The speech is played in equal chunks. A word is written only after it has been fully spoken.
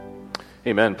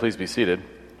Amen. Please be seated.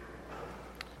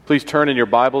 Please turn in your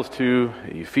Bibles to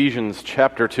Ephesians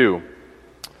chapter 2.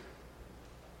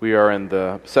 We are in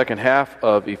the second half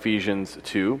of Ephesians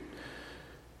 2.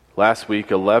 Last week,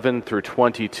 11 through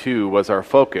 22 was our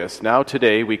focus. Now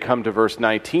today we come to verse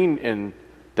 19 and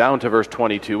down to verse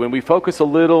 22, and we focus a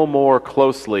little more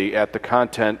closely at the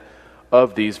content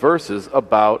of these verses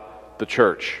about the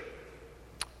church.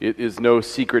 It is no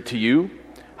secret to you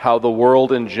how the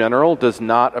world in general does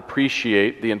not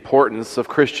appreciate the importance of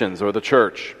Christians or the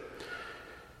church.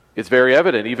 It's very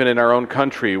evident even in our own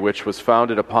country, which was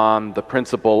founded upon the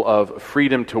principle of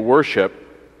freedom to worship,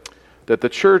 that the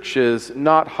church is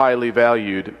not highly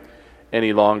valued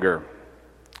any longer.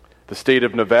 The state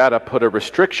of Nevada put a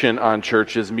restriction on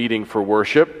churches meeting for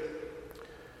worship.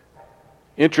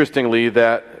 Interestingly,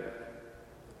 that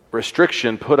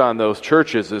restriction put on those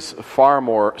churches is far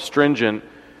more stringent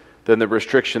than the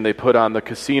restriction they put on the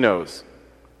casinos.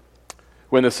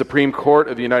 When the Supreme Court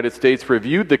of the United States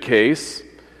reviewed the case,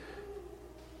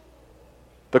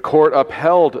 the court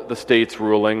upheld the state's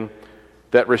ruling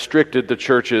that restricted the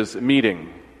church's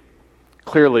meeting.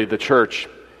 Clearly, the church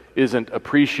isn't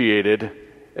appreciated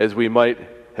as we might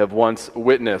have once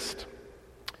witnessed.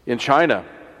 In China,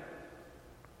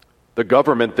 the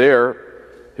government there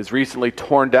has recently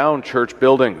torn down church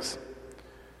buildings.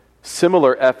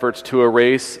 Similar efforts to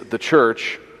erase the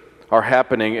church are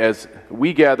happening as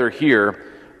we gather here.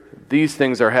 These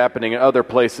things are happening in other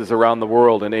places around the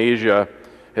world, in Asia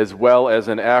as well as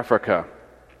in Africa.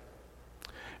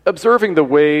 Observing the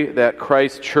way that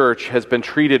Christ's church has been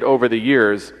treated over the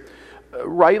years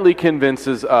rightly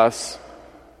convinces us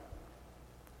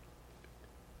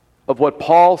of what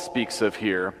Paul speaks of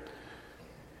here,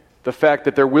 the fact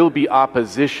that there will be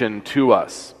opposition to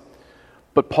us.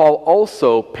 But Paul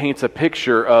also paints a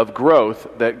picture of growth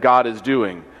that God is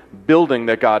doing, building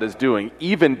that God is doing.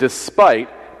 Even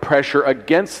despite pressure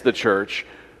against the church,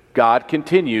 God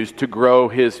continues to grow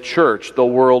his church the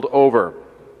world over.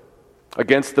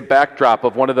 Against the backdrop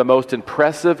of one of the most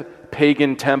impressive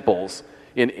pagan temples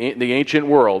in the ancient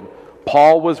world,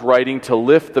 Paul was writing to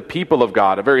lift the people of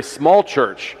God, a very small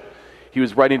church. He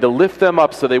was writing to lift them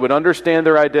up so they would understand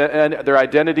their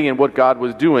identity and what God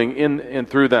was doing in and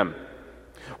through them.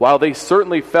 While they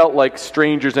certainly felt like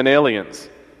strangers and aliens,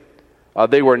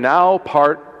 they were now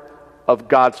part of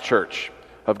God's church,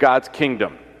 of God's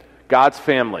kingdom, God's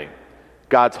family,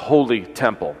 God's holy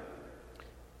temple.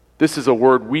 This is a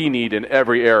word we need in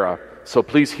every era. So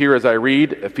please hear as I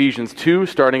read Ephesians 2,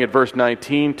 starting at verse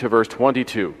 19 to verse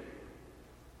 22.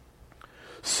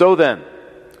 So then,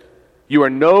 you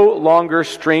are no longer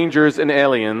strangers and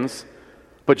aliens,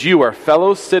 but you are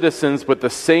fellow citizens with the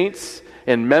saints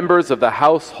and members of the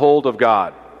household of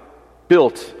God,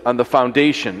 built on the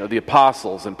foundation of the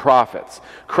apostles and prophets,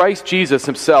 Christ Jesus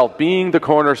himself being the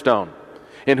cornerstone,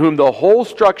 in whom the whole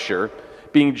structure,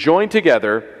 being joined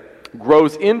together,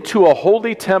 grows into a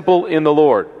holy temple in the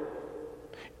Lord.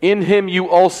 In him you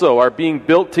also are being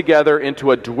built together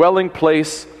into a dwelling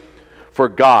place for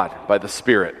God by the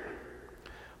Spirit.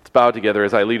 Let's bow together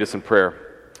as I lead us in prayer.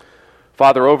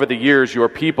 Father, over the years, your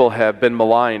people have been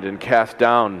maligned and cast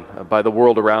down by the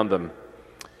world around them.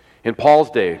 In Paul's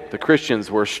day, the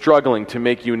Christians were struggling to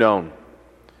make you known,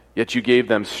 yet you gave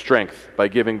them strength by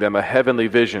giving them a heavenly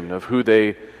vision of who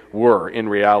they were in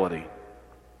reality.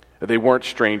 They weren't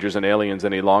strangers and aliens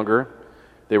any longer.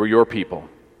 They were your people,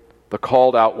 the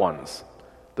called out ones,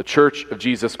 the church of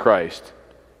Jesus Christ.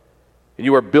 And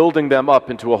you are building them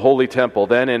up into a holy temple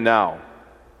then and now,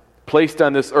 placed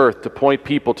on this earth to point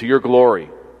people to your glory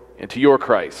and to your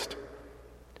Christ.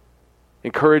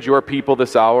 Encourage your people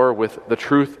this hour with the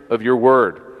truth of your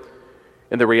word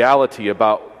and the reality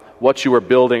about what you are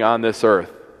building on this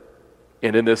earth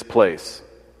and in this place.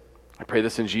 I pray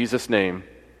this in Jesus' name.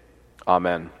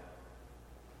 Amen.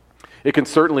 It can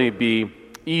certainly be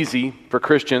easy for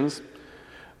Christians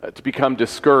to become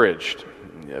discouraged,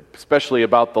 especially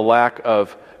about the lack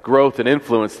of growth and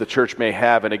influence the church may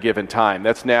have in a given time.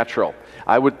 That's natural.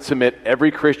 I would submit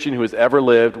every Christian who has ever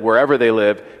lived, wherever they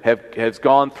live, has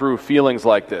gone through feelings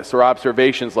like this or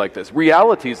observations like this,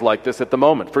 realities like this at the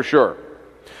moment, for sure.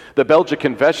 The Belgic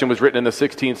Confession was written in the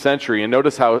 16th century, and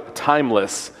notice how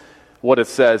timeless what it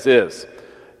says is.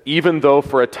 Even though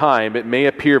for a time it may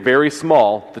appear very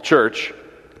small, the church,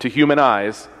 to human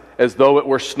eyes, as though it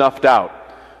were snuffed out.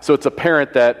 So it's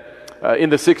apparent that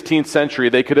in the 16th century,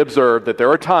 they could observe that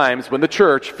there are times when the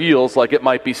church feels like it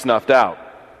might be snuffed out.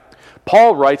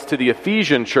 Paul writes to the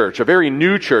Ephesian church, a very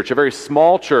new church, a very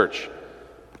small church,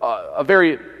 a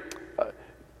very,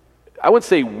 I wouldn't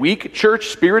say weak church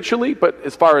spiritually, but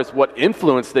as far as what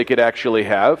influence they could actually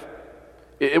have,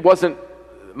 it wasn't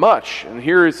much. And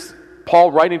here is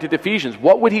Paul writing to the Ephesians.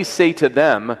 What would he say to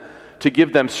them to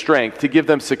give them strength, to give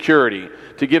them security,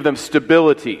 to give them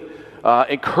stability,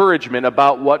 encouragement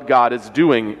about what God is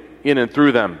doing in and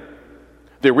through them?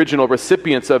 The original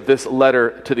recipients of this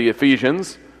letter to the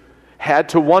Ephesians had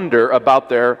to wonder about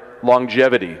their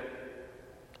longevity.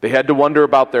 They had to wonder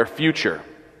about their future.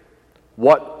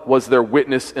 What was their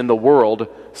witness in the world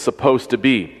supposed to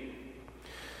be?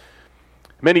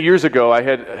 Many years ago, I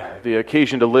had the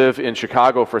occasion to live in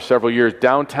Chicago for several years,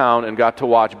 downtown, and got to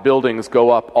watch buildings go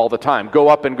up all the time, go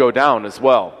up and go down as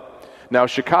well. Now,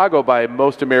 Chicago, by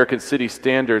most American city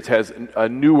standards, has a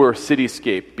newer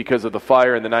cityscape because of the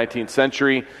fire in the 19th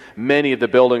century. Many of the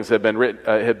buildings have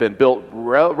been built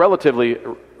relatively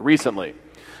recently.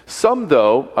 Some,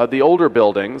 though, the older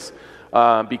buildings,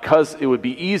 because it would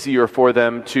be easier for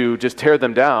them to just tear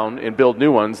them down and build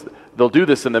new ones, they'll do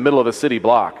this in the middle of a city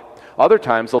block. Other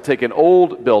times, they'll take an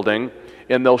old building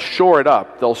and they'll shore it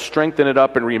up. They'll strengthen it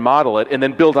up and remodel it and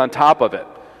then build on top of it.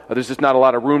 There's just not a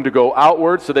lot of room to go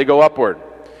outward, so they go upward.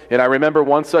 And I remember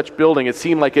one such building, it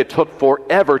seemed like it took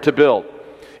forever to build.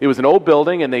 It was an old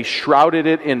building, and they shrouded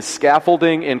it in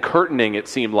scaffolding and curtaining, it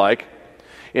seemed like.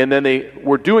 And then they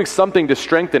were doing something to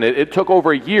strengthen it. It took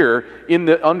over a year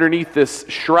underneath this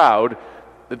shroud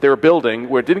that they were building,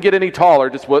 where it didn't get any taller,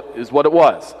 just what it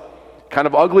was. Kind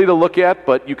of ugly to look at,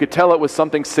 but you could tell it was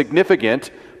something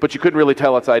significant, but you couldn't really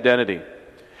tell its identity.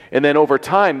 And then over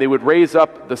time, they would raise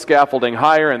up the scaffolding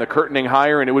higher and the curtaining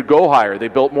higher, and it would go higher. They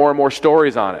built more and more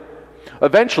stories on it.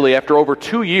 Eventually, after over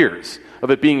 2 years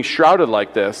of it being shrouded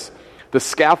like this, the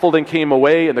scaffolding came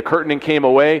away and the curtaining came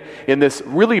away, and this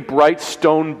really bright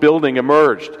stone building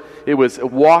emerged. It was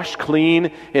washed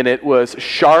clean, and it was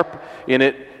sharp, and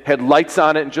it had lights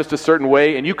on it in just a certain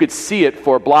way, and you could see it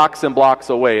for blocks and blocks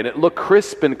away. And it looked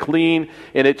crisp and clean,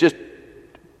 and it just,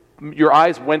 your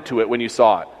eyes went to it when you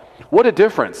saw it. What a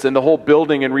difference in the whole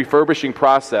building and refurbishing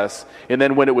process, and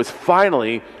then when it was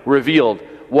finally revealed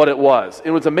what it was. It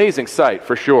was an amazing sight,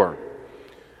 for sure.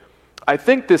 I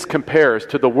think this compares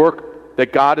to the work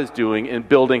that God is doing in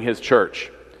building His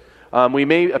church. We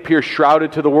may appear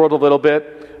shrouded to the world a little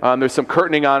bit. There's some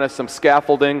curtaining on us, some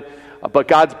scaffolding, but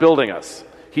God's building us.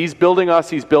 He's building us,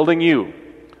 He's building you.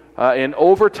 And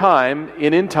over time,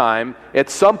 and in time,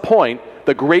 at some point,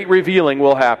 the great revealing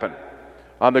will happen.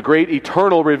 The great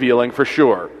eternal revealing for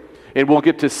sure. And we'll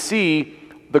get to see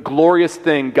the glorious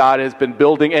thing God has been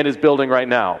building and is building right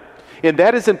now. And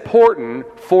that is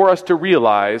important for us to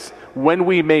realize when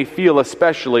we may feel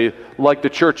especially like the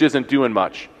church isn't doing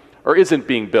much, or isn't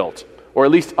being built, or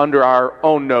at least under our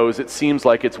own nose it seems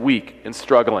like it's weak and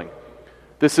struggling.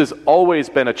 This has always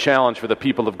been a challenge for the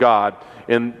people of God,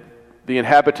 and the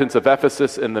inhabitants of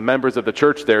Ephesus and the members of the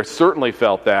church there certainly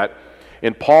felt that.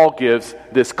 And Paul gives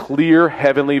this clear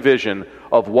heavenly vision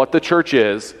of what the church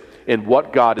is and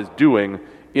what God is doing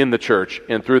in the church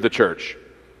and through the church.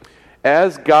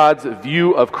 As God's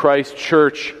view of Christ's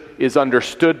church is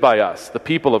understood by us, the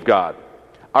people of God,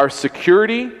 our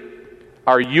security,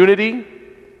 our unity,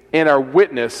 and our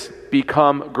witness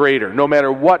become greater, no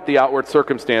matter what the outward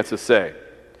circumstances say.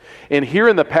 And here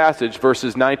in the passage,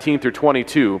 verses 19 through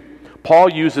 22, Paul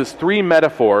uses three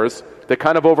metaphors that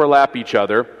kind of overlap each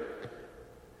other.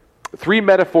 Three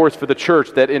metaphors for the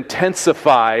church that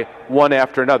intensify one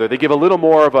after another. They give a little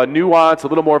more of a nuance, a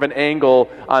little more of an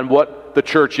angle on what the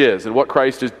church is and what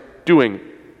Christ is doing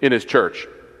in His church.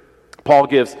 Paul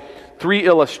gives three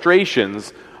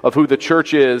illustrations of who the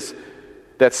church is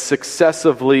that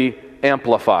successively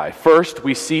amplify. First,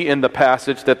 we see in the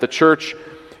passage that the church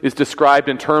is described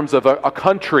in terms of a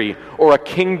country or a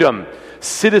kingdom.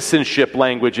 Citizenship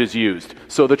language is used.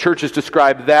 So the church is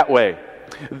described that way.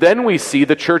 Then we see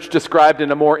the church described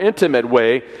in a more intimate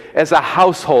way as a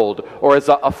household or as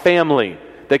a family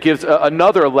that gives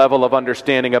another level of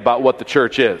understanding about what the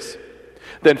church is.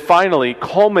 Then finally,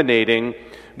 culminating,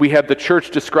 we have the church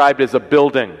described as a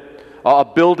building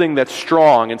that's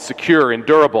strong and secure and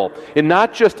durable. And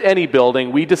not just any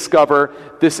building, we discover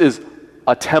this is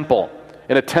a temple.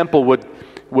 And a temple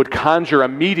would conjure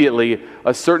immediately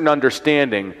a certain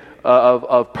understanding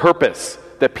of purpose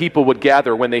that people would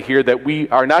gather when they hear that we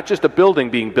are not just a building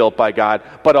being built by God,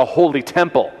 but a holy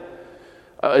temple.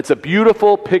 It's a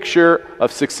beautiful picture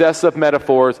of successive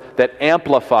metaphors that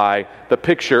amplify the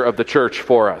picture of the church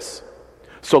for us.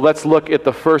 So let's look at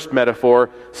the first metaphor,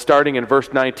 starting in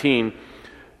verse 19,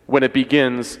 when it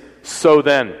begins, So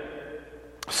then,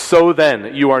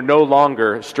 you are no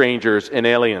longer strangers and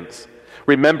aliens.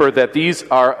 Remember that these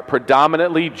are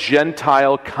predominantly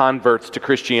Gentile converts to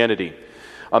Christianity.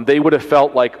 They would have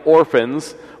felt like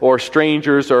orphans or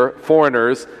strangers or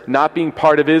foreigners, not being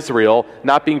part of Israel,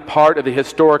 not being part of the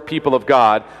historic people of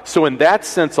God. So in that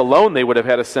sense alone, they would have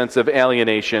had a sense of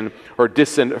alienation or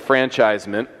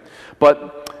disenfranchisement.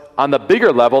 But on the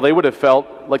bigger level, they would have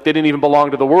felt like they didn't even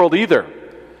belong to the world either.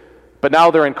 But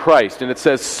now they're in Christ. And it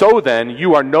says, so then,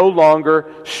 you are no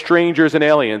longer strangers and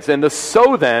aliens. And the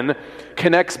so then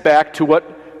connects back to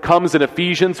what comes in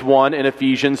Ephesians 1 and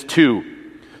Ephesians 2.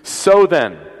 So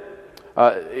then,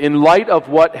 in light of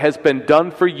what has been done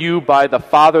for you by the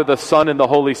Father, the Son, and the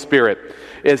Holy Spirit,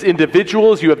 as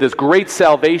individuals, you have this great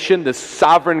salvation, this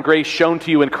sovereign grace shown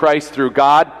to you in Christ through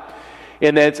God.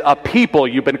 And as a people,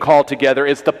 you've been called together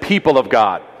as the people of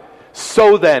God.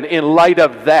 So then, in light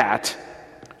of that,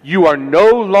 you are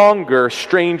no longer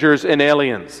strangers and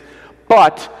aliens,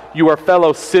 but you are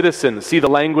fellow citizens. See the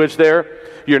language there?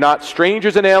 You're not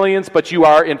strangers and aliens, but you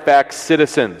are, in fact,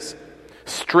 citizens.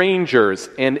 Strangers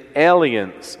and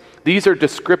aliens. These are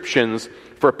descriptions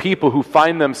for people who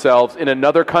find themselves in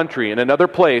another country, in another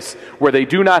place, where they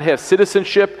do not have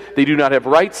citizenship, they do not have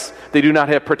rights, they do not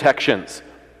have protections.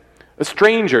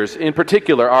 Strangers, in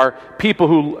particular, are people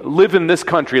who live in this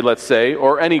country, let's say,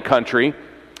 or any country.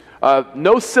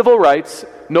 No civil rights,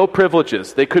 no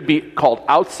privileges. They could be called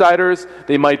outsiders,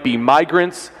 they might be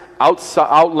migrants.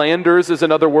 Outlanders is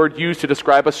another word used to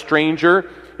describe a stranger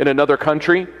in another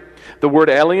country. The word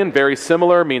alien, very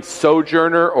similar, means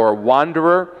sojourner or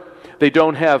wanderer. They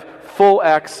don't have full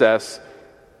access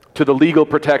to the legal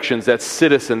protections that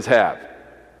citizens have.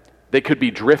 They could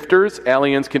be drifters.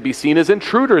 Aliens can be seen as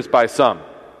intruders by some.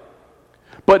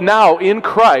 But now, in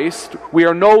Christ, we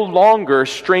are no longer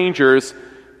strangers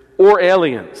or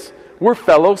aliens. We're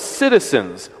fellow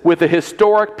citizens with the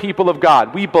historic people of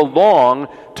God. We belong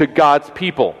to God's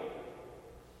people.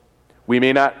 We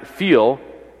may not feel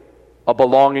a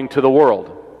belonging to the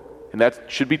world, and that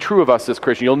should be true of us as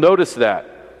Christians. You'll notice that.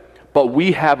 But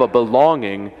we have a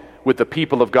belonging with the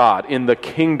people of God, in the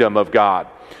kingdom of God.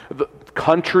 The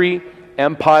country,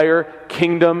 empire,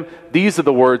 kingdom, these are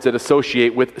the words that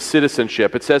associate with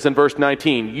citizenship. It says in verse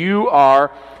 19, you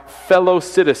are fellow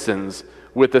citizens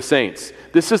with the saints.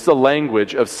 This is the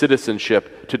language of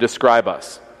citizenship to describe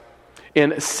us.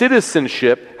 And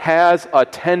citizenship has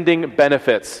attending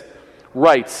benefits,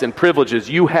 rights and privileges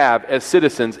you have as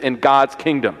citizens in God's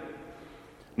kingdom.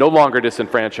 No longer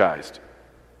disenfranchised.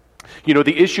 You know,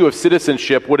 the issue of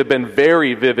citizenship would have been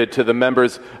very vivid to the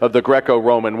members of the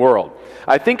Greco-Roman world.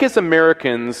 I think as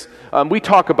Americans, we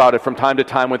talk about it from time to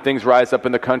time when things rise up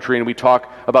in the country and we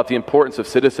talk about the importance of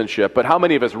citizenship, but how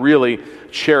many of us really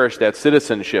cherish that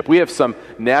citizenship? We have some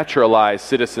naturalized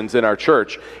citizens in our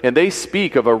church, and they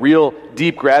speak of a real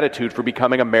deep gratitude for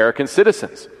becoming American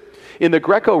citizens. In the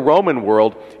Greco-Roman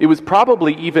world, it was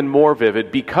probably even more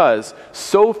vivid because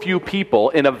so few people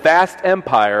in a vast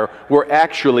empire were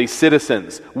actually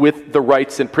citizens with the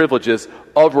rights and privileges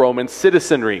of Roman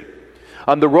citizenry.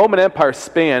 The Roman Empire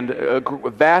spanned a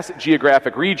vast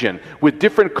geographic region with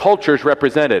different cultures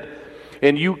represented.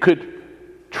 And you could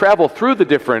travel through the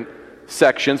different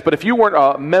sections, but if you weren't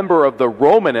a member of the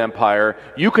Roman Empire,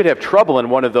 you could have trouble in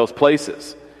one of those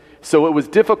places. So it was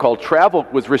difficult. Travel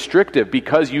was restrictive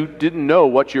because you didn't know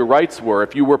what your rights were,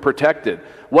 if you were protected,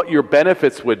 what your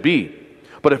benefits would be.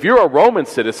 But if you're a Roman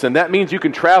citizen, that means you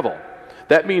can travel.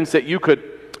 That means that you could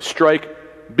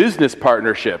strike business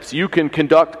partnerships. You can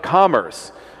conduct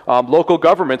commerce. Local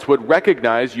governments would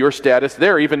recognize your status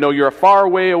there, even though you're a far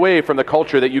way away from the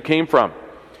culture that you came from.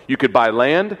 You could buy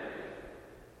land.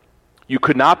 You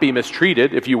could not be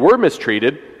mistreated. If you were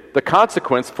mistreated, the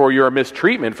consequence for your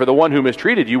mistreatment, for the one who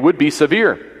mistreated you, would be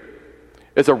severe.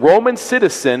 As a Roman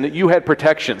citizen, you had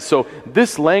protection. So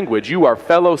this language, you are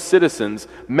fellow citizens,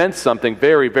 meant something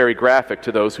very, very graphic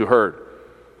to those who heard.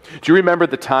 Do you remember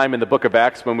the time in the book of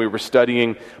Acts when we were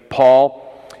studying Paul,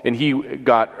 and he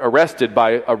got arrested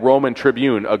by a Roman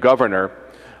tribune, a governor,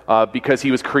 because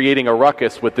he was creating a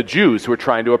ruckus with the Jews who were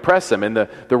trying to oppress him. And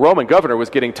the Roman governor was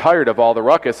getting tired of all the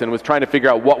ruckus and was trying to figure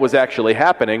out what was actually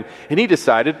happening. And he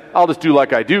decided, I'll just do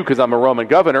like I do because I'm a Roman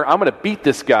governor. I'm going to beat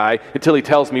this guy until he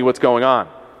tells me what's going on.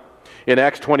 In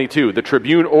Acts 22, the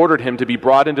tribune ordered him to be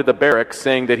brought into the barracks,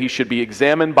 saying that he should be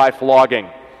examined by flogging.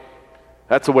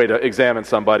 That's a way to examine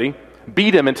somebody.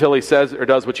 Beat him until he says or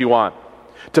does what you want.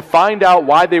 To find out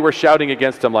why they were shouting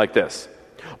against him like this.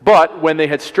 But when they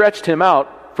had stretched him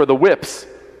out for the whips,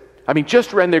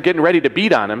 just when they're getting ready to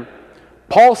beat on him,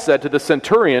 Paul said to the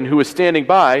centurion who was standing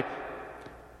by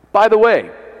the way,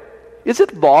 is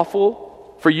it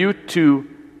lawful for you to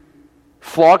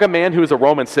flog a man who is a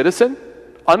Roman citizen,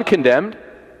 uncondemned?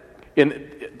 And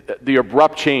the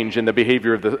abrupt change in the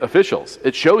behavior of the officials.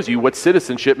 It shows you what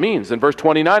citizenship means in verse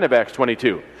 29 of Acts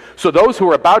 22. So those who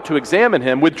were about to examine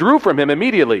him withdrew from him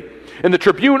immediately. And the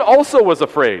tribune also was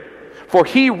afraid, for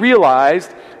he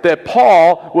realized that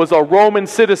Paul was a Roman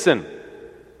citizen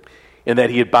and that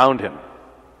he had bound him.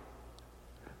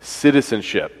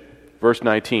 Citizenship, verse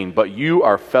 19, but you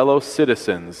are fellow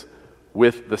citizens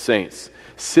with the saints.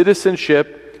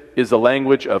 Citizenship is the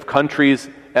language of countries,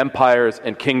 empires,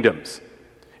 and kingdoms.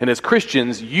 And as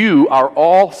Christians, you are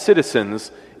all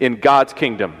citizens in God's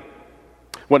kingdom.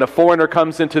 When a foreigner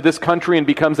comes into this country and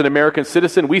becomes an American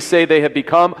citizen, we say they have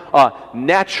become a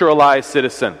naturalized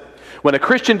citizen. When a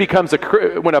person becomes a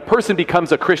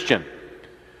Christian,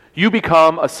 you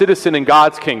become a citizen in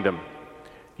God's kingdom.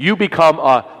 You become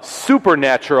a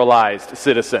supernaturalized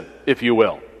citizen, if you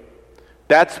will.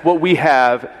 That's what we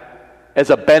have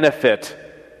as a benefit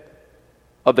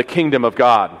of the kingdom of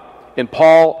God. And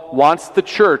Paul wants the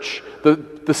church,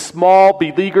 the small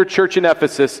beleaguered church in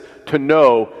Ephesus, to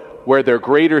know where their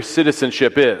greater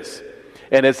citizenship is.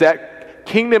 And as that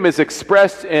kingdom is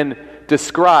expressed and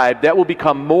described, that will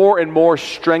become more and more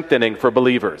strengthening for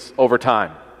believers over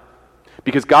time.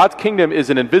 Because God's kingdom is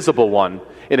an invisible one,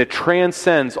 and it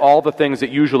transcends all the things that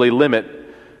usually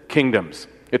limit kingdoms.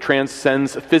 It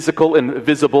transcends physical and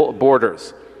visible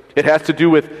borders. It has to do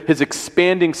with his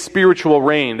expanding spiritual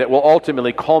reign that will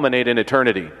ultimately culminate in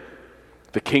eternity.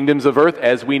 The kingdoms of earth,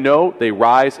 as we know, they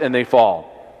rise and they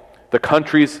fall. The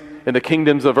countries and the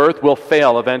kingdoms of earth will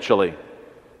fail eventually.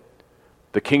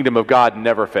 The kingdom of God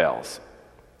never fails.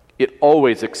 It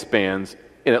always expands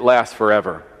and it lasts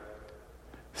forever.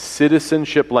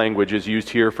 Citizenship language is used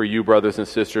here for you, brothers and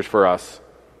sisters, for us.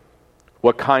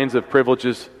 What kinds of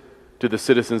privileges do the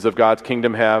citizens of God's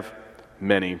kingdom have?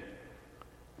 Many.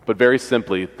 But very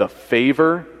simply, the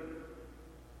favor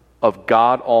of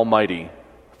God Almighty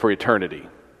for eternity.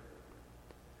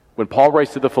 When Paul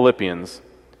writes to the Philippians,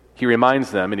 he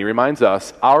reminds them, and he reminds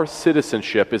us, our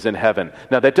citizenship is in heaven.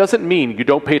 Now, that doesn't mean you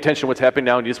don't pay attention to what's happening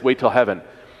now and you just wait till heaven.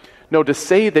 No, to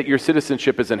say that your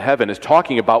citizenship is in heaven is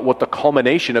talking about what the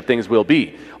culmination of things will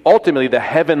be. Ultimately, the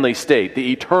heavenly state,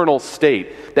 the eternal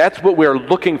state. That's what we're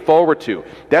looking forward to.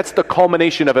 That's the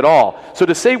culmination of it all. So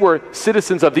to say we're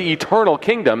citizens of the eternal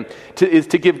kingdom is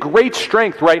to give great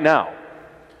strength right now.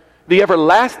 The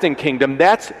everlasting kingdom,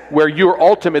 that's where your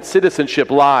ultimate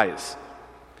citizenship lies.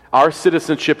 Our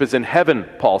citizenship is in heaven,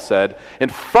 Paul said,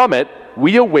 and from it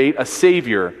we await a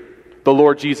Savior, the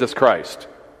Lord Jesus Christ.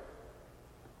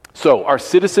 So, our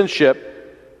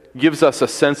citizenship gives us a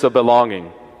sense of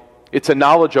belonging. It's a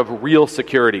knowledge of real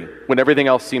security when everything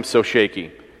else seems so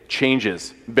shaky,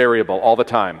 changes, variable all the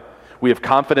time. We have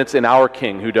confidence in our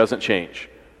King who doesn't change.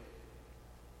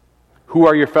 Who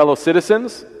are your fellow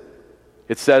citizens?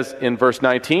 It says in verse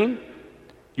 19,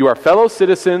 you are fellow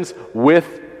citizens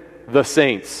with the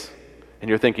saints. And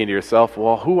you're thinking to yourself,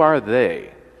 well, who are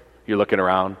they? You're looking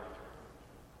around.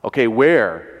 Okay,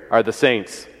 where are the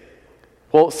saints?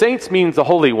 Well, saints means the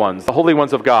holy ones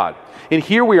of God. And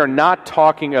here we are not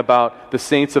talking about the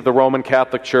saints of the Roman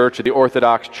Catholic Church or the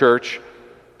Orthodox Church,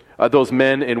 those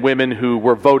men and women who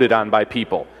were voted on by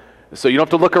people. So you don't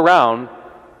have to look around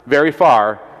very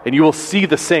far, and you will see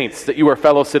the saints that you are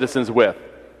fellow citizens with.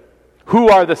 Who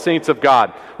are the saints of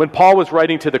God? When Paul was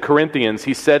writing to the Corinthians,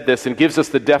 he said this and gives us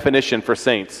the definition for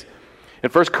saints. In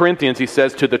 1 Corinthians, he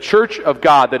says, to the church of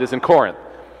God that is in Corinth,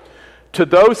 to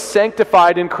those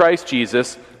sanctified in Christ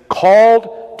Jesus,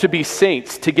 called to be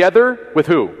saints, together with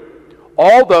who?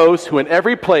 All those who in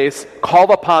every place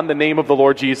call upon the name of the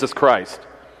Lord Jesus Christ,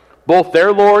 both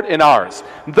their Lord and ours.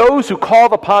 Those who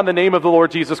call upon the name of the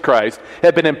Lord Jesus Christ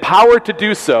have been empowered to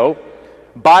do so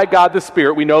by God the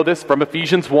Spirit. We know this from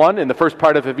Ephesians 1 and the first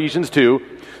part of Ephesians 2.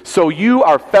 So you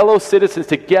are fellow citizens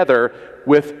together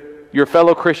with your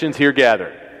fellow Christians here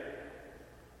gathered.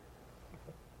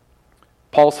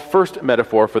 Paul's first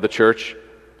metaphor for the church,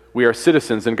 we are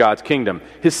citizens in God's kingdom.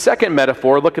 His second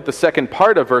metaphor, look at the second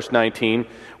part of verse 19.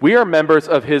 We are members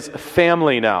of his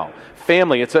family now.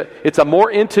 Family, it's a more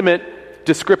intimate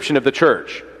description of the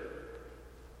church.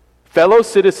 Fellow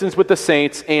citizens with the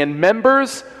saints and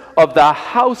members of the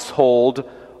household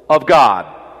of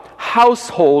God.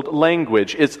 Household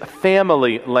language is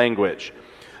family language.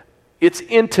 It's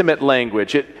intimate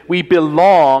language. We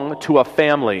belong to a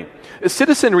family.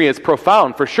 Citizenry is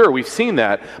profound, for sure. We've seen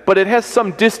that. But it has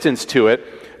some distance to it.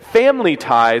 Family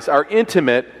ties are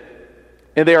intimate,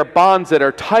 and they are bonds that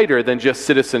are tighter than just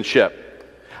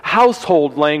citizenship.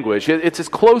 Household language, it's as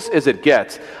close as it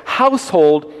gets.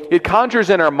 Household, it conjures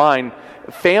in our mind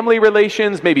family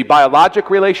relations, maybe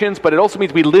biologic relations, but it also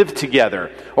means we live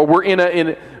together, or we're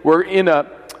in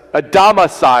a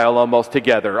domicile almost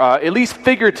together. At least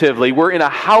figuratively, we're in a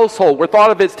household. We're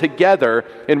thought of as together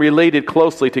and related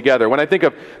closely together. When I think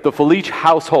of the Felich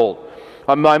household,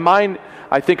 on my mind,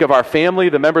 I think of our family,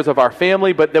 the members of our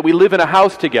family, but that we live in a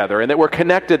house together and that we're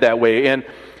connected that way. And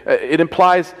it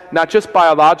implies not just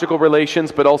biological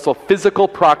relations, but also physical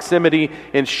proximity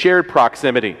and shared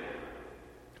proximity.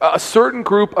 A certain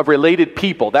group of related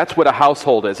people, that's what a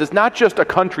household is. It's not just a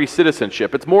country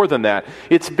citizenship. It's more than that.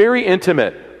 It's very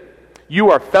intimate. You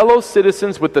are fellow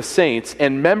citizens with the saints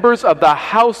and members of the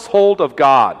household of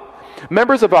God.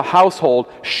 Members of a household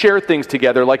share things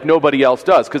together like nobody else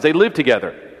does because they live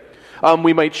together.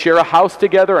 We might share a house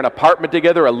together, an apartment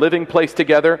together, a living place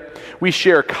together. We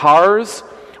share cars.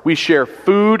 We share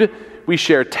food. We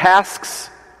share tasks.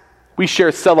 We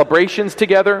share celebrations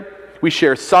together. We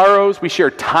share sorrows. We share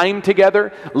time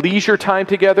together, leisure time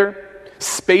together,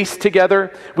 space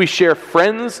together. We share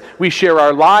friends. We share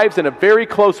our lives in a very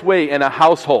close way in a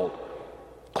household.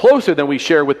 Closer than we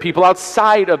share with people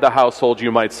outside of the household,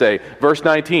 you might say. Verse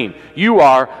 19, you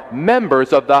are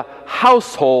members of the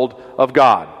household of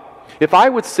God. If I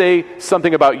would say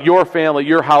something about your family,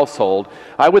 your household,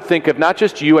 I would think of not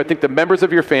just you, I think the members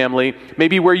of your family,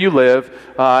 maybe where you live,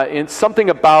 and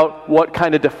something about what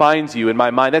kind of defines you in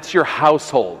my mind. That's your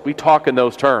household. We talk in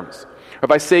those terms. Or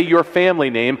if I say your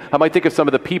family name, I might think of some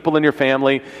of the people in your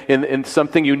family and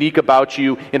something unique about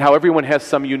you and how everyone has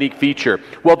some unique feature.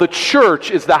 Well, the church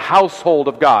is the household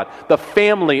of God, the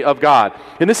family of God.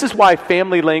 And this is why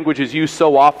family language is used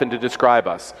so often to describe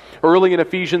us. Early in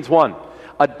Ephesians 1,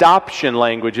 adoption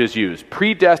language is used,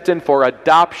 predestined for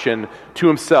adoption to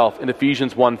himself in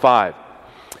Ephesians 1:5.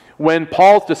 When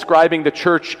Paul's describing the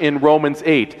church in Romans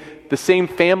 8, the same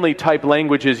family type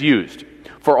language is used.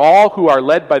 For all who are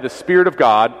led by the Spirit of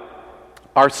God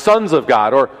are sons of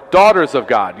God or daughters of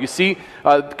God. You see,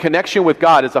 connection with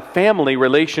God is a family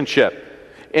relationship.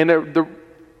 And the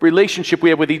relationship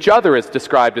we have with each other is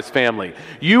described as family.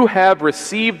 You have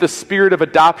received the spirit of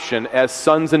adoption as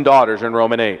sons and daughters in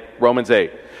Romans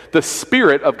 8. The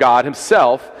Spirit of God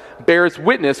himself bears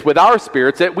witness with our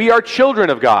spirits that we are children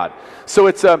of God. So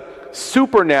it's a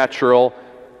supernatural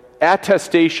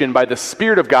attestation by the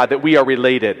Spirit of God that we are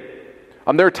related.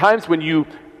 There are times when you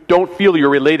don't feel you're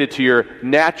related to your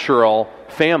natural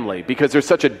family because there's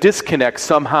such a disconnect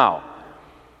somehow.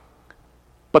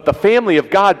 But the family of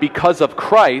God, because of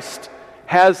Christ,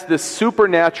 has this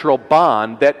supernatural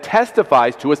bond that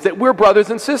testifies to us that we're brothers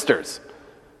and sisters.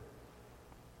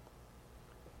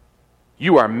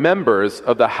 You are members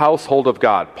of the household of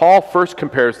God. Paul first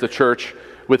compares the church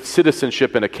with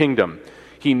citizenship in a kingdom.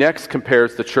 He next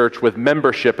compares the church with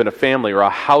membership in a family or a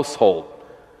household.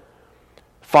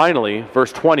 Finally,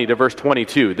 verse 20 to verse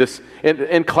 22,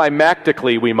 and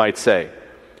climactically we might say,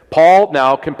 Paul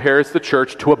now compares the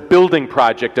church to a building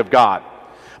project of God.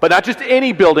 But not just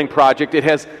any building project, it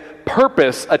has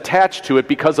purpose attached to it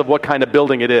because of what kind of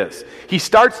building it is. He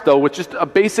starts, though, with just a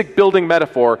basic building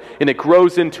metaphor, and it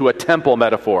grows into a temple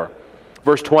metaphor.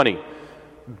 Verse 20,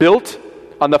 built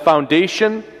on the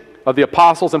foundation of the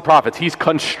apostles and prophets. He's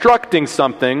constructing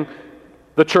something,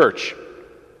 the church.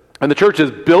 And the church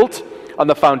is built on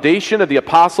the foundation of the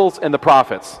apostles and the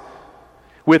prophets,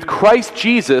 with Christ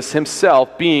Jesus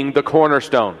himself being the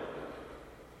cornerstone.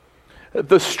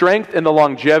 The strength and the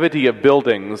longevity of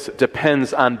buildings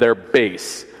depends on their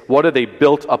base. What are they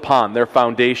built upon? Their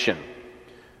foundation.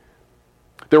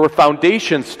 There were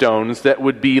foundation stones that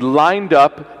would be lined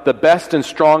up, the best and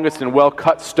strongest and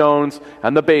well-cut stones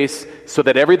on the base, so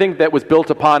that everything that was built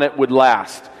upon it would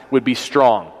last, would be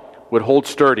strong, would hold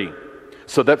sturdy.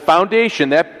 So that foundation,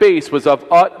 that base, was of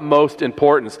utmost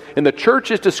importance. And the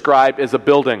church is described as a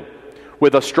building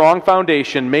with a strong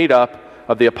foundation made up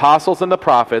of the apostles and the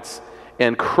prophets,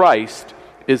 and Christ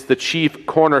is the chief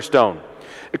cornerstone.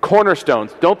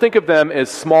 Cornerstones, don't think of them as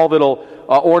small little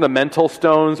ornamental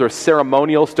stones or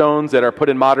ceremonial stones that are put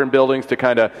in modern buildings to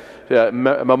kind of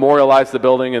memorialize the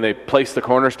building and they place the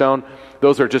cornerstone.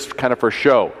 Those are just kind of for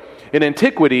show. In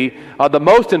antiquity, the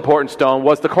most important stone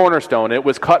was the cornerstone. It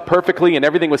was cut perfectly and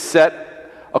everything was set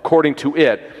according to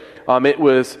it. It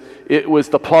was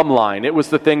the plumb line. It was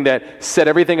the thing that set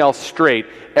everything else straight.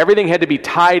 Everything had to be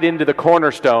tied into the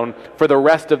cornerstone for the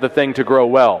rest of the thing to grow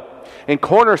well. And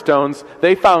cornerstones,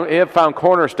 they have found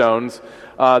cornerstones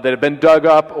that have been dug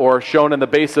up or shown in the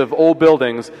base of old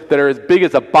buildings that are as big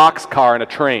as a boxcar in a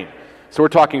train. So we're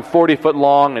talking 40 foot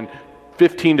long and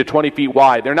 15 to 20 feet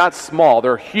wide. They're not small,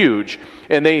 they're huge,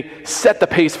 and they set the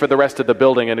pace for the rest of the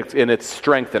building and its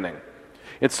strengthening.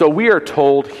 And so we are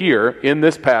told here in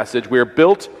this passage,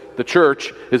 the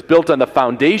church is built on the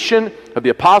foundation of the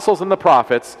apostles and the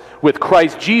prophets, with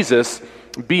Christ Jesus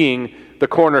being the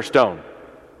cornerstone.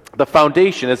 The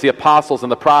foundation is the apostles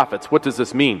and the prophets. What does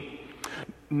this mean?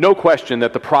 No question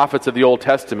that the prophets of the Old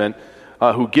Testament,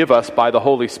 who give us by the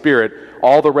Holy Spirit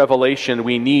all the revelation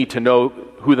we need to know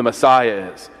who the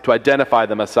Messiah is, to identify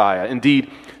the Messiah.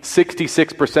 Indeed,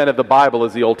 66% of the Bible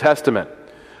is the Old Testament.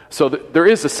 So there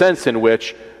is a sense in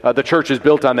which the church is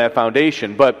built on that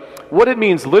foundation. But what it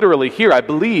means literally here, I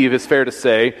believe is fair to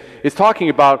say, is talking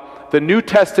about the New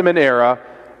Testament era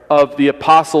of the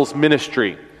apostles'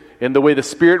 ministry, in the way the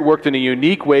Spirit worked in a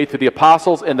unique way through the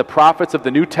apostles and the prophets of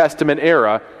the New Testament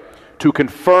era to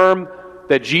confirm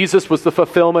that Jesus was the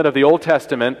fulfillment of the Old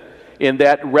Testament, in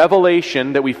that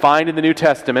revelation that we find in the New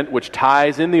Testament, which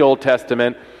ties in the Old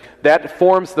Testament, that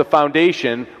forms the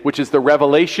foundation, which is the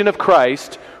revelation of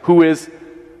Christ, who is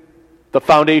the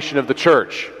foundation of the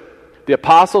church. The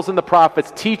apostles and the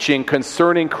prophets teaching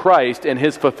concerning Christ and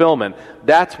his fulfillment.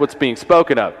 That's what's being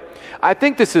spoken of. I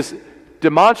think this is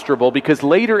demonstrable because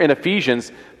later in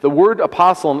Ephesians, the word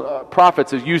apostle and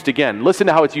prophets is used again. Listen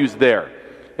to how it's used there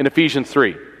in Ephesians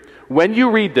 3. When you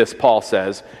read this, Paul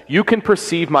says, you can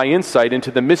perceive my insight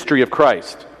into the mystery of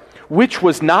Christ, which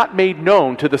was not made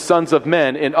known to the sons of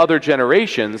men in other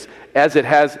generations, as it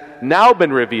has now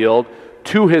been revealed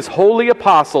to his holy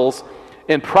apostles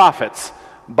and prophets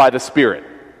by the Spirit.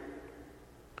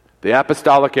 The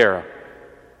apostolic era,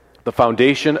 the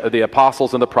foundation of the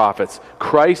apostles and the prophets,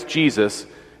 Christ Jesus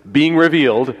being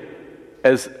revealed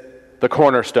as the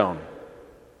cornerstone.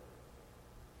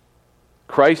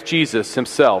 Christ Jesus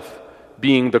himself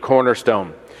being the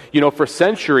cornerstone. You know, for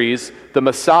centuries, the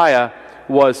Messiah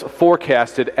was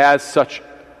forecasted as such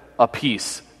a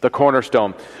piece, the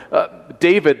cornerstone.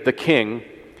 David, the king,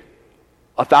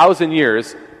 1,000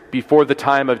 years before the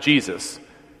time of Jesus,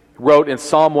 wrote in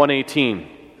Psalm 118,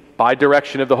 by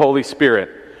direction of the Holy Spirit,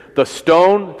 the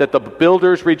stone that the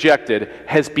builders rejected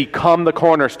has become the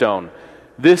cornerstone.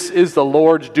 This is the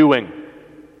Lord's doing.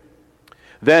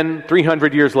 Then,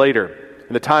 300 years later,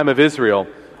 in the time of Israel,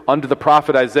 under the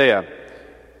prophet Isaiah,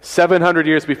 700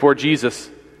 years before Jesus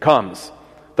comes,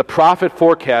 the prophet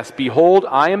forecasts, behold,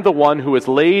 I am the one who is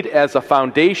laid as a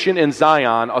foundation in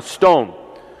Zion, a stone,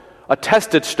 a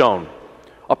tested stone,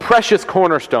 a precious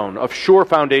cornerstone of sure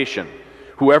foundation.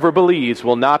 Whoever believes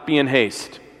will not be in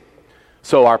haste.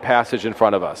 So our passage in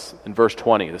front of us, in verse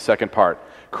 20, the second part,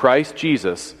 Christ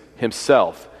Jesus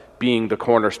himself being the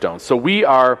cornerstone. So we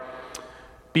are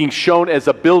being shown as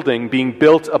a building being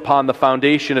built upon the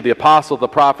foundation of the apostles, the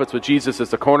prophets, with Jesus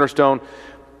as the cornerstone.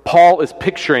 Paul is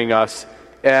picturing us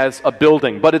as a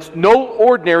building, but it's no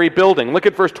ordinary building. Look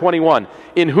at verse 21.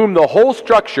 In whom the whole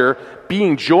structure,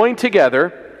 being joined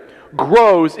together,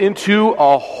 grows into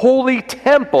a holy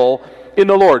temple in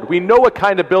the Lord. We know what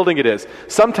kind of building it is.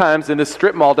 Sometimes in this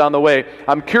strip mall down the way,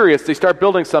 I'm curious, they start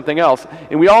building something else,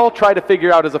 and we all try to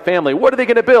figure out as a family, what are they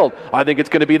going to build? I think it's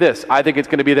going to be this. I think it's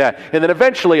going to be that. And then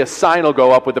eventually a sign will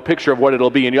go up with a picture of what it'll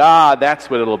be, and that's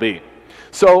what it'll be.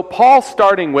 So Paul's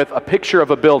starting with a picture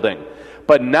of a building,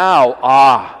 but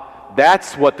now,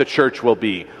 that's what the church will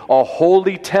be, a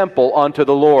holy temple unto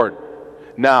the Lord.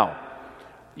 Now,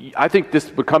 I think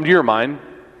this would come to your mind,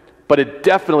 but it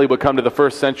definitely would come to the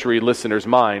first century listener's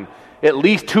mind, at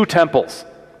least two temples,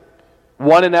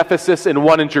 one in Ephesus and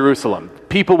one in Jerusalem.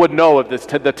 People would know of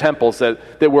the temples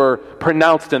that were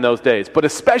pronounced in those days, but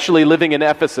especially living in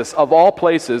Ephesus, of all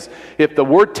places, if the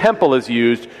word temple is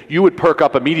used, you would perk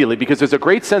up immediately, because there's a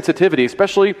great sensitivity,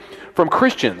 especially from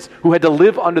Christians who had to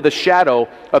live under the shadow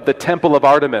of the temple of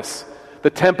Artemis, the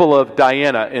temple of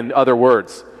Diana, in other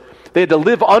words. They had to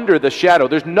live under the shadow.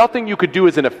 There's nothing you could do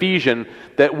as an Ephesian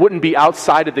that wouldn't be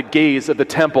outside of the gaze of the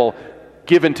temple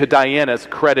given to Diana's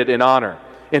credit and honor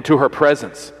and to her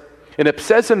presence. And it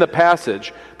says in the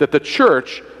passage that the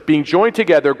church, being joined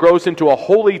together, grows into a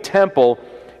holy temple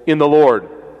in the Lord.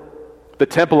 The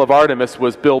temple of Artemis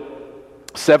was built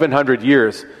 700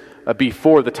 years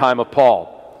before the time of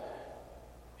Paul.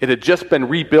 It had just been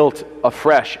rebuilt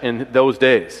afresh in those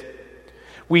days.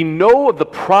 We know of the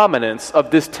prominence of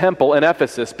this temple in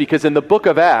Ephesus because in the book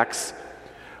of Acts,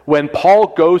 when Paul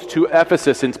goes to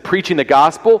Ephesus and is preaching the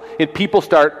gospel, and people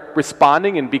start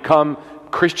responding and become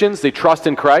Christians, they trust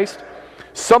in Christ,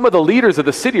 some of the leaders of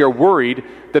the city are worried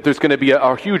that there's going to be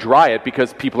a huge riot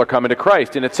because people are coming to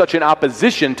Christ. And it's such an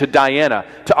opposition to Diana,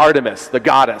 to Artemis, the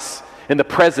goddess, and the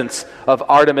presence of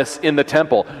Artemis in the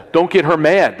temple. Don't get her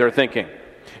mad, they're thinking.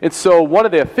 And so one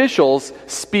of the officials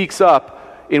speaks up,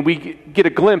 and we get a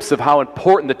glimpse of how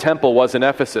important the temple was in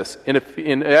Ephesus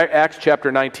in Acts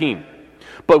chapter 19.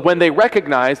 But when they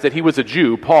recognized that he was a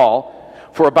Jew, Paul,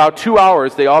 for about 2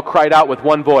 hours they all cried out with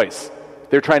one voice.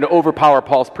 They're trying to overpower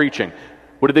Paul's preaching.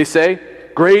 What did they say?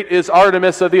 "Great is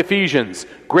Artemis of the Ephesians.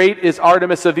 Great is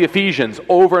Artemis of the Ephesians,"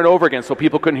 over and over again so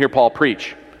people couldn't hear Paul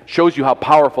preach. Shows you how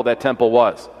powerful that temple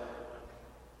was.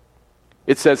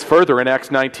 It says further in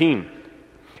Acts 19,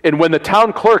 "And when the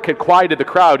town clerk had quieted the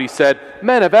crowd, he said,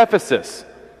 'Men of Ephesus,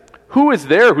 who is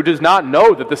there who does not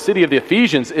know that the city of the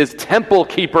Ephesians is temple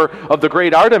keeper of the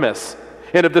great Artemis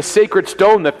and of the sacred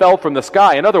stone that fell from the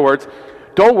sky?'" In other words,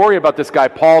 don't worry about this guy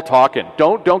Paul talking.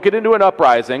 Don't get into an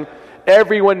uprising.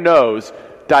 Everyone knows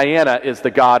Diana is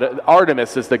the god,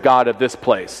 Artemis is the god of this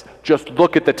place. Just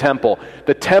look at the temple.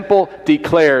 The temple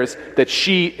declares that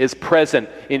she is present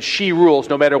and she rules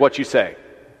no matter what you say.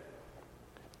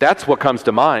 That's what comes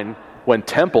to mind when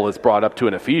temple is brought up to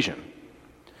an Ephesian.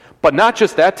 But not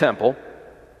just that temple.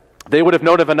 They would have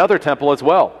known of another temple as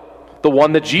well, the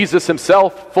one that Jesus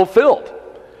himself fulfilled,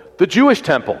 the Jewish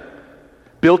temple,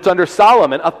 built under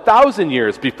Solomon 1,000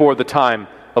 years before the time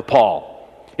of Paul.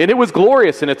 And it was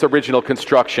glorious in its original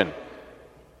construction.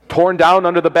 Torn down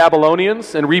under the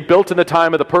Babylonians and rebuilt in the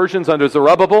time of the Persians under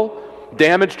Zerubbabel,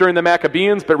 damaged during the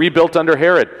Maccabees, but rebuilt under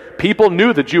Herod. People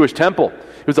knew the Jewish temple.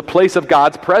 It was a place of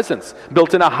God's presence,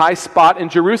 built in a high spot in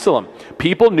Jerusalem.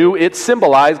 People knew it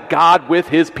symbolized God with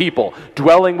his people,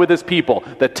 dwelling with his people.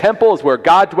 The temple is where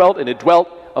God dwelt, and it dwelt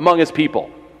among his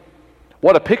people.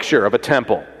 What a picture of a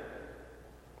temple.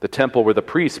 The temple where the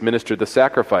priests ministered the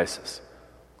sacrifices.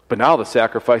 But now the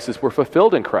sacrifices were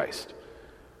fulfilled in Christ.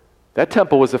 That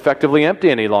temple was effectively empty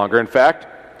any longer. In fact,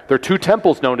 there are two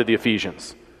temples known to the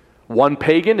Ephesians, one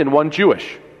pagan and one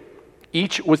Jewish.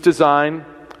 Each was designed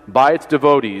by its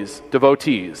devotees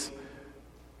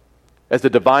as the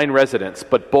divine residence,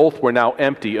 but both were now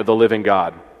empty of the living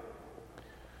God.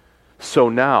 So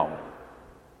now,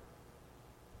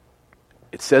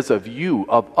 it says of you,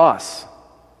 of us,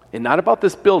 and not about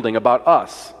this building, about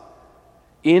us.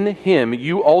 In him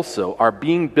you also are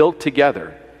being built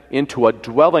together into a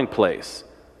dwelling place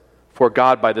for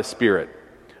God by the Spirit.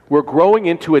 We're growing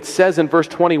into, it says in verse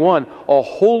 21, a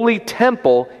holy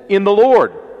temple in the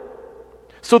Lord.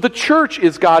 So the church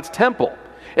is God's temple.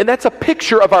 And that's a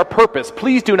picture of our purpose.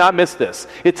 Please do not miss this.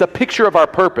 It's a picture of our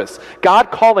purpose.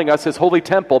 God calling us his holy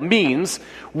temple means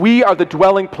we are the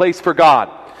dwelling place for God.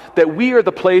 That we are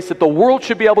the place that the world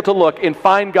should be able to look and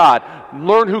find God,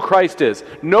 learn who Christ is,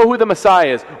 know who the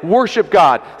Messiah is, worship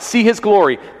God, see his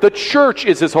glory. The church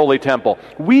is his holy temple.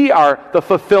 We are the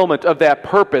fulfillment of that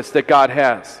purpose that God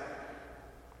has.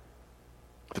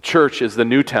 The church is the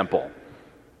new temple,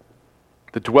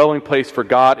 the dwelling place for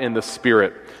God in the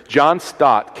Spirit. John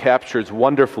Stott captures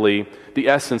wonderfully the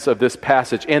essence of this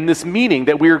passage and this meaning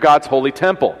that we are God's holy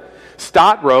temple.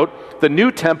 Stott wrote, "The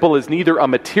new temple is neither a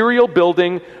material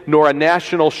building nor a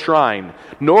national shrine,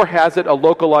 nor has it a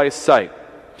localized site.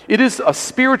 It is a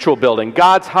spiritual building,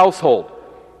 God's household,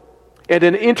 and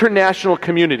an international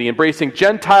community embracing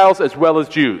Gentiles as well as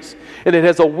Jews. And it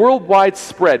has a worldwide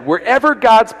spread wherever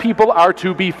God's people are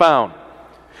to be found.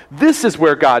 This is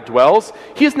where God dwells.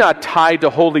 He is not tied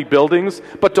to holy buildings,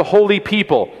 but to holy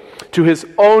people, to his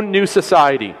own new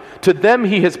society. To them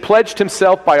he has pledged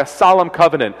himself by a solemn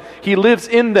covenant. He lives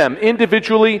in them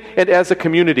individually and as a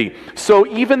community. So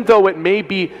even though it may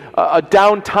be a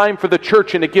down time for the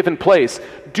church in a given place,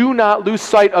 do not lose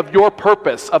sight of your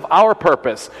purpose, of our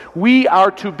purpose. We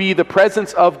are to be the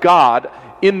presence of God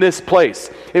in this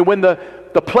place. And when the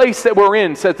place that we're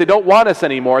in says they don't want us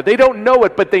anymore, they don't know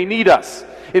it, but they need us.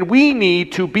 And we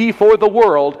need to be for the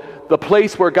world the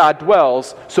place where God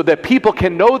dwells so that people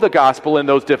can know the gospel in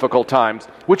those difficult times,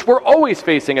 which we're always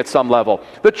facing at some level.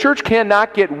 The church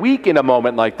cannot get weak in a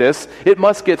moment like this. It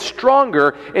must get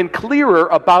stronger and clearer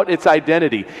about its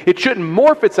identity. It shouldn't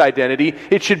morph its identity.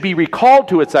 It should be recalled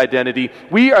to its identity.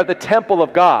 We are the temple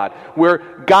of God, where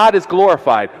God is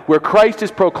glorified, where Christ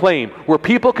is proclaimed, where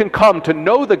people can come to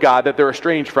know the God that they're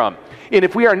estranged from. And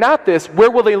if we are not this, where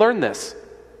will they learn this?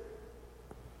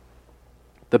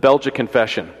 The Belgic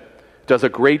Confession does a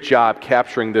great job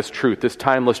capturing this truth, this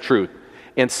timeless truth.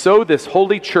 And so this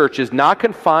holy church is not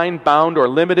confined, bound, or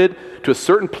limited to a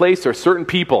certain place or certain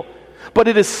people, but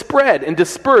it is spread and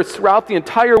dispersed throughout the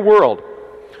entire world,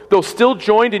 though still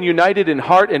joined and united in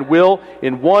heart and will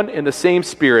in one and the same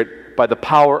Spirit by the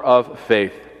power of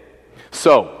faith.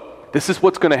 So, this is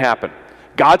what's going to happen.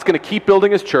 God's going to keep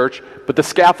building his church, but the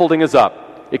scaffolding is up.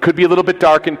 It could be a little bit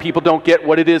dark and people don't get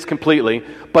what it is completely,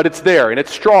 but it's there and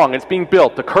it's strong, it's being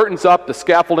built. The curtain's up, the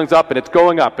scaffolding's up, and it's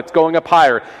going up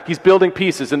higher. He's building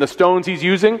pieces, and the stones he's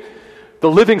using,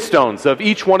 the living stones of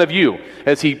each one of you,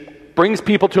 as he brings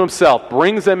people to himself,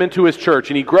 brings them into his church,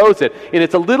 and he grows it. And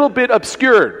it's a little bit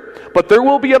obscured, but there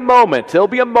will be a moment. There'll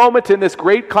be a moment in this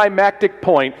great climactic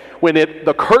point when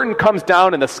the curtain comes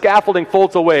down and the scaffolding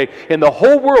folds away, and the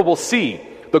whole world will see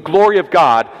the glory of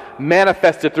God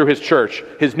manifested through his church,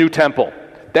 his new temple.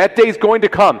 That day is going to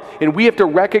come, and we have to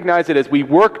recognize it as we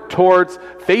work towards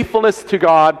faithfulness to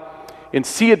God and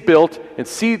see it built and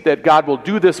see that God will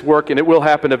do this work, and it will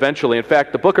happen eventually. In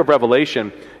fact, the book of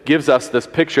Revelation gives us this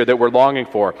picture that we're longing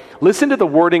for. Listen to the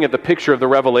wording of the picture of the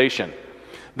Revelation.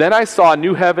 Then I saw a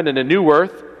new heaven and a new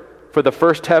earth, for the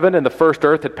first heaven and the first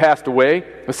earth had passed away,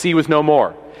 the sea was no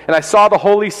more. And I saw the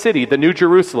holy city, the new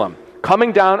Jerusalem,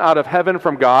 coming down out of heaven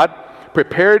from God,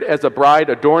 prepared as a bride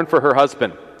adorned for her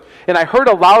husband. And I heard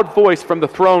a loud voice from the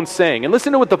throne saying, and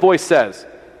listen to what the voice says,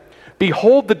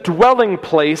 "Behold, the dwelling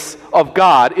place of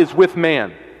God is with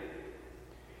man.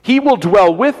 He will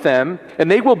dwell with them, and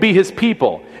they will be his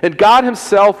people, and God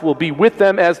himself will be with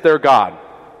them as their God.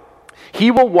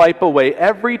 He will wipe away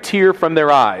every tear from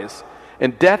their eyes,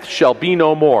 and death shall be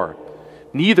no more.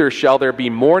 Neither shall there be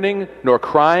mourning, nor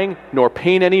crying, nor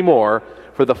pain any more,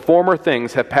 for the former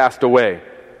things have passed away."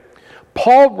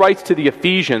 Paul writes to the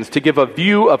Ephesians to give a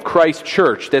view of Christ's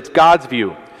church that's God's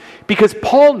view. Because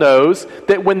Paul knows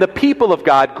that when the people of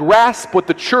God grasp what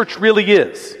the church really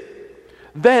is,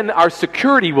 then our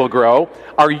security will grow,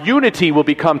 our unity will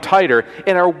become tighter,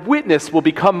 and our witness will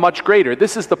become much greater.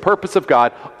 This is the purpose of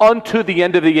God unto the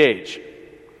end of the age.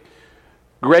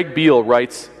 Greg Beale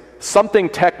writes something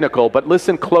technical, but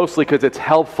listen closely because it's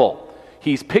helpful.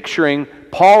 He's picturing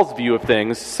Paul's view of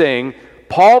things, saying,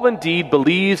 Paul indeed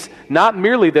believes not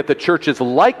merely that the church is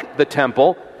like the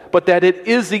temple, but that it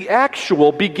is the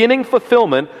actual beginning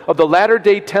fulfillment of the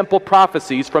latter-day temple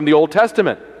prophecies from the Old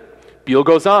Testament. Beale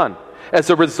goes on. As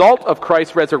a result of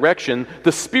Christ's resurrection,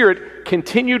 the Spirit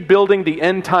continued building the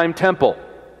end-time temple.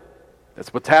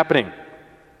 That's what's happening.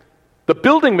 The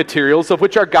building materials of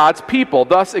which are God's people,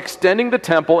 thus extending the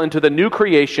temple into the new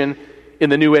creation in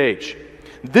the new age.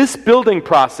 This building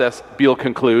process, Beale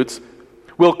concludes,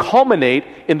 will culminate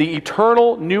in the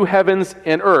eternal new heavens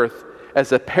and earth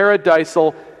as a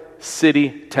paradisal city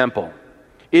temple.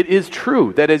 It is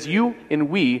true that as you and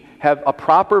we have a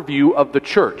proper view of the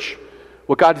church,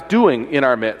 what God's doing in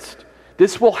our midst,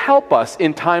 this will help us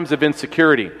in times of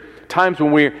insecurity, times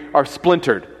when we are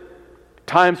splintered,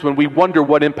 times when we wonder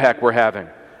what impact we're having.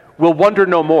 We'll wonder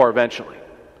no more eventually.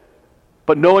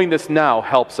 But knowing this now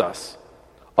helps us.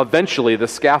 Eventually, the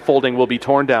scaffolding will be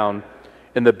torn down,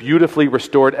 and the beautifully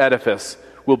restored edifice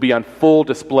will be on full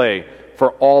display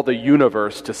for all the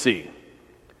universe to see.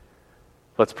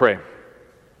 Let's pray.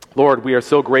 Lord, we are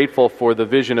so grateful for the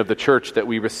vision of the church that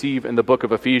we receive in the book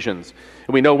of Ephesians.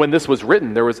 And we know when this was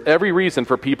written, there was every reason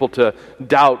for people to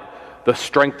doubt the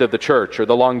strength of the church or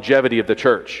the longevity of the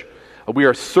church. We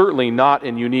are certainly not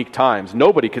in unique times.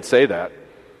 Nobody could say that.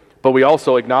 But we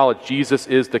also acknowledge Jesus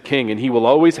is the King, and he will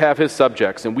always have his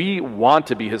subjects, and we want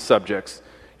to be his subjects.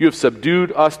 You have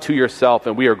subdued us to yourself,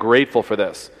 and we are grateful for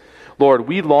this. Lord,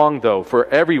 we long, though, for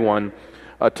everyone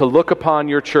to look upon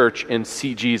your church and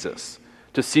see Jesus,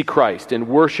 to see Christ and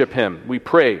worship him. We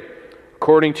pray,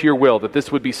 according to your will, that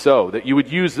this would be so, that you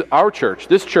would use our church,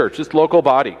 this local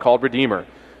body called Redeemer,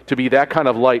 to be that kind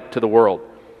of light to the world,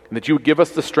 and that you would give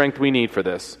us the strength we need for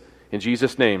this. In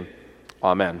Jesus' name,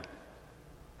 amen.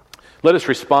 Let us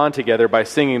respond together by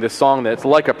singing this song that's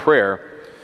like a prayer.